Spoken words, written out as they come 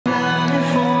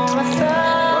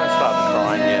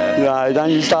No, don't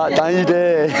you start, don't you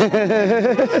dare.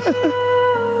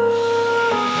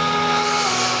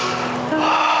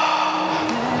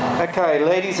 Okay,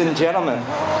 ladies and gentlemen,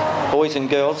 boys and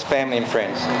girls, family and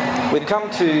friends, we've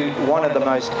come to one of the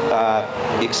most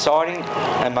exciting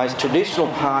and most traditional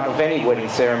part of any wedding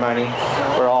ceremony,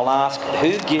 where I'll ask,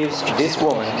 who gives this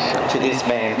woman to this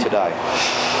man today?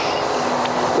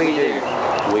 We do.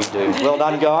 We do. Well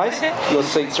done, guys. Your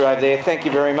seats are over there. Thank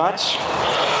you very much.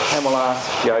 And we'll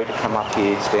ask Joe to come up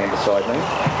here and stand beside me.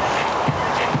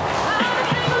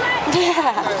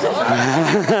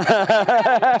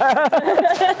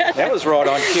 That was right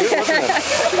on cue, wasn't it?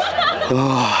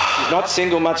 She's not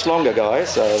single much longer,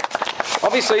 guys. So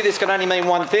obviously this can only mean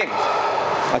one thing.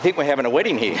 I think we're having a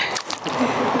wedding here.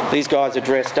 These guys are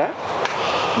dressed up.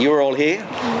 You're all here.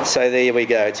 So there we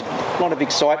go. It's a lot of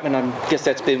excitement. I guess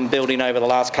that's been building over the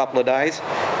last couple of days.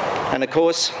 And of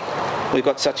course, we've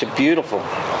got such a beautiful,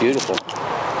 beautiful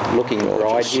looking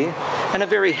bride here. And a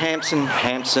very handsome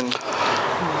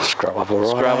Scrub up all right.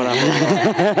 Scrubbing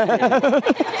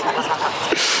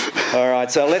up. All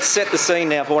right, so let's set the scene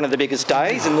now for one of the biggest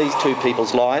days in these two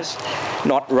people's lives.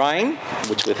 Not rain,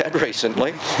 which we've had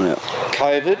recently,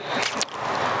 COVID,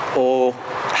 or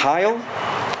hail,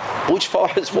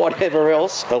 bushfires, whatever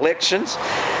else, elections.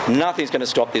 Nothing's going to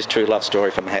stop this true love story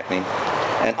from happening.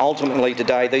 And ultimately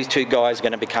today, these two guys are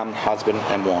going to become husband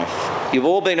and wife. You've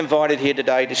all been invited here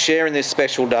today to share in this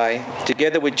special day,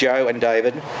 together with Joe and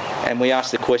David, and we ask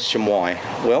the question why?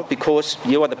 Well, because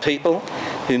you are the people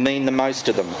who mean the most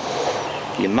to them.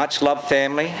 Your much loved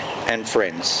family and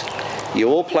friends. You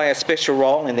all play a special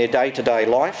role in their day-to-day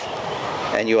life,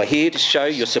 and you are here to show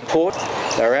your support.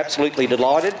 They are absolutely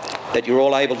delighted that you're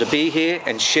all able to be here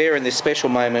and share in this special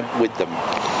moment with them.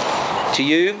 To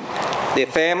you, their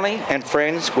family and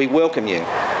friends, we welcome you,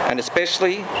 and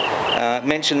especially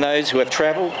mention those who have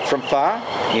travelled from far,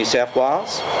 New South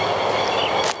Wales.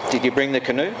 Did you bring the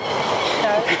canoe? No,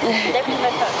 left it at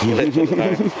home. You left it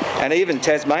at home. And even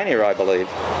Tasmania, I believe.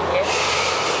 Yes.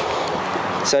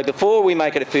 So before we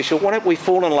make it official, why don't we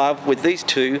fall in love with these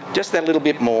two just that little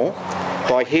bit more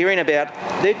by hearing about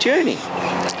their journey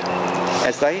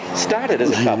as they started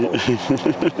as a couple.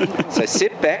 So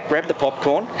sit back, grab the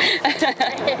popcorn.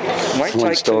 Won't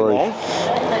take too long.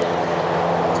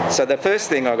 So the first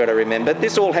thing I've got to remember,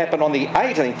 this all happened on the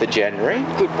 18th of January,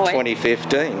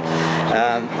 2015.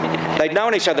 They'd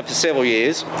known each other for several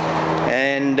years,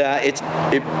 and it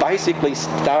basically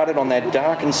started on that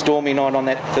dark and stormy night on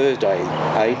that Thursday,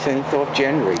 18th of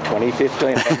January,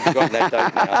 2015. I haven't forgotten that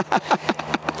date now.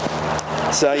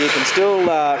 So you can still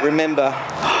remember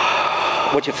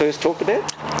what you first talked about?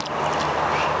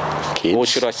 Kids. Or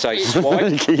should I say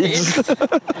swipe? Kids.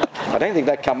 I don't think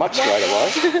that come up straight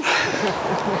away.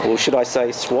 Or should I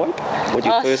say swipe? What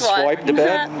you first swiped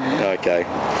about? Okay.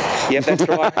 Yep, that's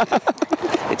right.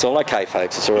 It's all okay,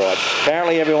 folks. It's all right.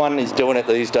 Apparently everyone is doing it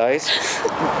these days.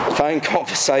 Phone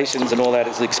conversations and all that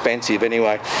is expensive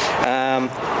anyway.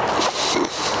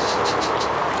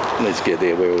 Let's get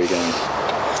there. Where are we going?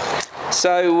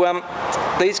 So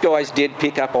these guys did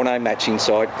pick up on a matching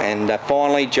site, and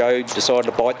finally Joe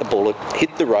decided to bite the bullet,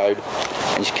 hit the road,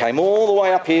 and she came all the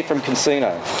way up here from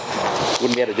Casino.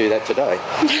 Wouldn't be able to do that today.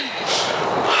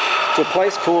 To a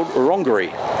place called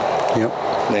Rongery. Yep.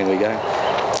 There we go.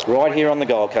 Right here on the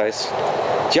Gold Coast,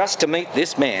 just to meet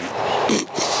this man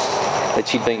that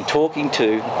she'd been talking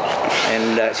to,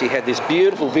 and she had this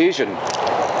beautiful vision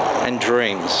and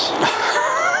dreams.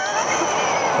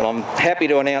 Well, I'm happy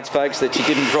to announce, folks, that she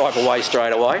didn't drive away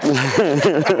straight away.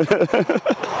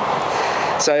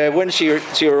 So when she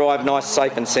arrived nice,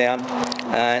 safe and sound,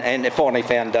 and finally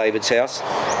found David's house,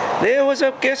 there was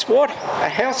guess what? A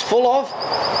house full of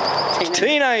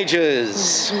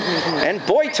teenagers and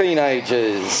boy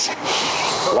teenagers.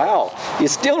 Wow, you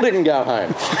still didn't go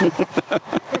home.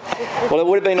 Well, it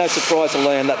would have been no surprise to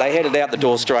learn that they headed out the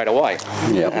door straight away.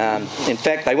 Yep. In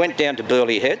fact, they went down to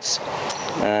Burleigh Heads,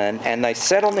 and they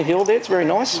sat on the hill there. It's very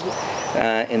nice,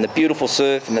 in the beautiful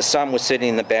surf, and the sun was setting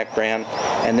in the background.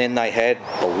 And then they had,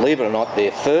 believe it or not,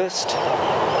 their first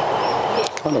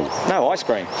no ice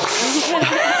cream.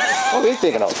 What are you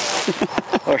thinking of?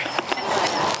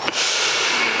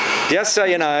 Just so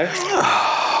you know,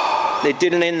 it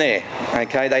didn't end there.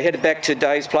 Okay, they headed back to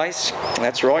Dave's place.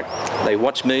 That's right. They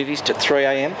watched movies to 3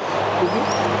 a.m.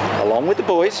 along with the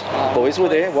boys. Boys were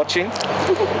there watching.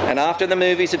 And after the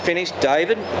movies had finished,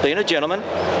 David, being a gentleman,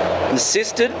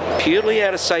 insisted, purely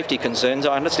out of safety concerns,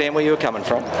 I understand where you were coming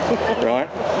from, right?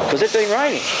 Because it'd been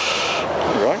raining,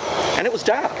 right? And it was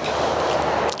dark.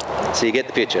 So you get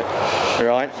the picture,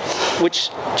 right? Which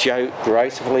Joe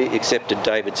gracefully accepted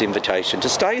David's invitation to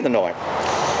stay the night.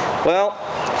 Well,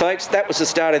 Folks, that was the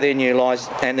start of their new lives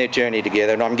and their journey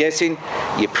together, and I'm guessing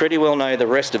you pretty well know the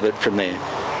rest of it from there.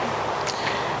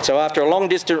 So after a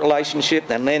long-distance relationship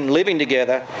and then living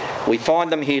together, we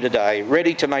find them here today,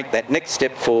 ready to make that next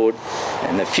step forward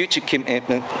and the future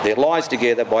commitment, their lives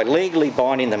together by legally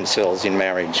binding themselves in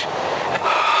marriage.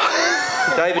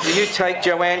 David, do you take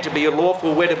Joanne to be your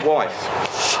lawful wedded wife?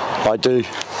 I do.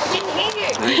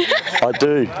 I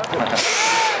do.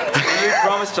 Do you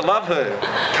promise to love her,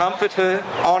 comfort her,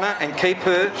 honour and keep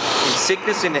her in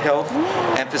sickness and health,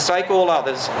 and forsake all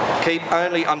others, keep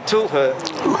only until her,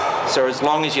 so as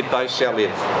long as you both shall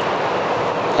live?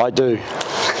 I do.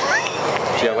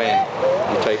 Joanne,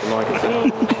 you take the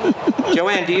microphone.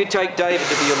 Joanne, do you take David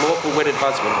to be your lawful wedded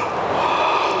husband?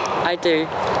 I do.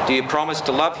 Do you promise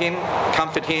to love him,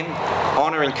 comfort him,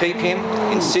 honour and keep him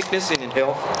in sickness and in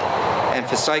health, and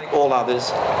forsake all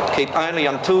others, keep only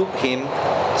until him,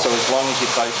 so as long as you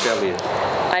both shall live?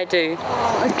 I do.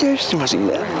 I guess she wasn't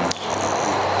there.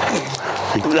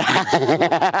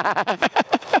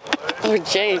 Oh,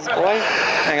 jeez, boy.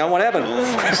 Hang on, what happened?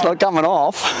 It's not coming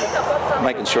off.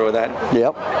 Making sure of that.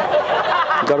 Yep.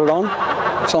 Got it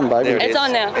on? It's on, baby. There it It's is.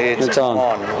 on now. It's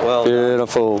on. Well,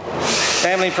 Beautiful.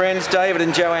 family and friends, David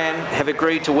and Joanne have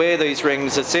agreed to wear these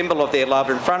rings, a symbol of their love,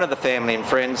 in front of the family and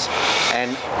friends,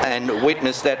 and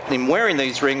witness that in wearing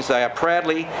these rings they are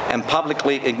proudly and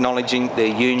publicly acknowledging their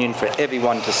union for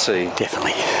everyone to see.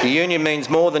 Definitely. The union means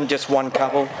more than just one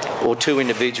couple or two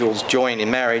individuals joined in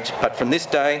marriage, but from this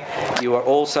day you are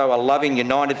also a loving,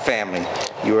 united family.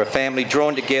 You are a family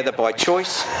drawn together by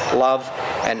choice, love,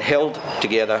 and held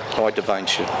together by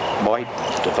devotion. By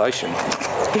devotion.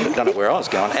 I don't know where I was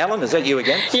going. Alan, is that you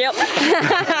again? Yep.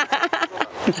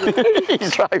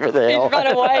 He's over there. He's run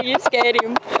away. You scared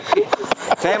him.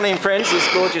 Family and friends, this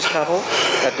gorgeous couple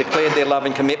have declared their love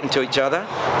and commitment to each other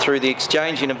through the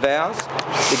exchanging of vows,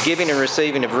 the giving and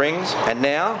receiving of rings, and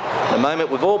now, the moment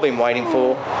we've all been waiting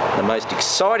for, the most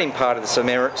exciting part of the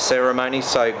ceremony.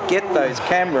 So get those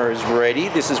cameras ready.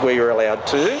 This is where you're allowed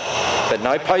to, but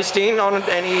no posting on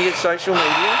any social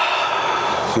media.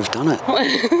 We've done it.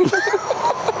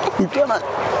 We've done it.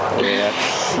 Yeah.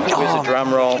 Where's the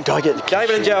drum roll? Do I get the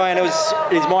David and Joanne, it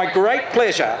is my great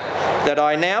pleasure that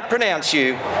I now pronounce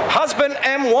you husband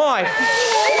and wife.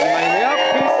 You may now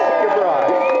kiss your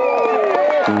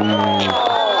bride.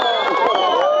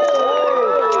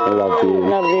 I love you.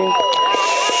 Love you.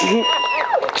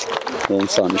 I'm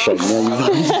starting to shake now.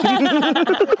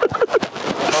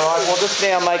 All right, we'll just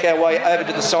now make our way over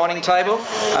to the signing table.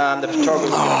 The photographer's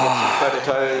going to get some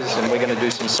photos, and we're going to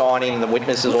do some signing. The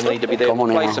witnesses will need to be there. Come on,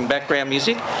 Play Al. some background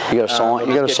music. You got to sign.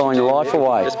 You got to sign your life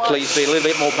away. Just please be a little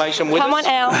bit more patient with Come us.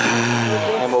 on, Al.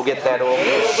 And we'll get that all.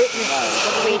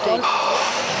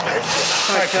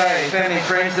 Okay, family and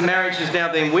friends, the marriage has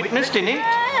now been witnessed in it,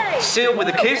 sealed with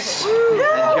a kiss,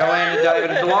 and Joanne and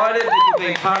David are delighted that you've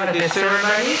been part of their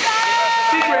ceremony.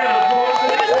 Big round of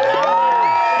applause.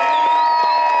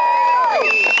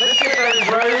 Let's get those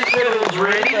rose petals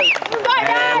ready,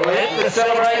 and let the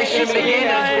celebration begin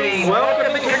as we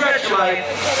welcome and congratulate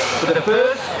for the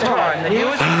first time the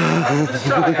newest of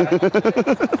Australia.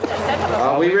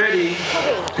 Are we ready?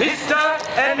 Mr.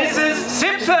 and Mrs.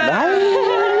 Simpson!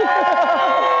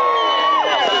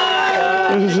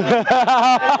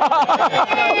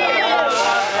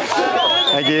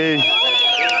 Thank you.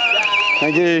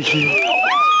 Thank you.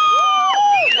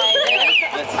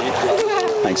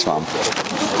 Thanks, Mum.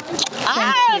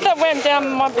 Ah, that went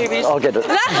down my boobies. I'll get it.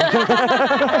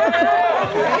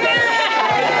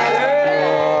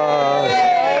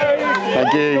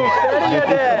 Thank you.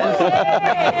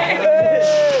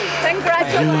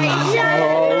 Congratulations.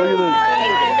 Oh, look at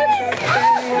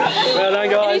Well done,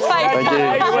 guys. His face. it. Thank you.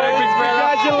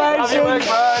 Congratulations.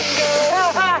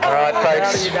 All right,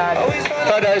 folks.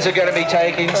 Photos are going to be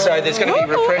taken, so there's going to be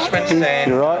refreshments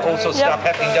and You're right. all sorts of stuff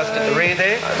happening just at the rear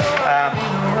there.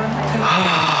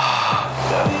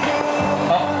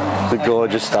 The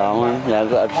gorgeous Darwin. Yeah,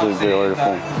 it's absolutely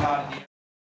beautiful.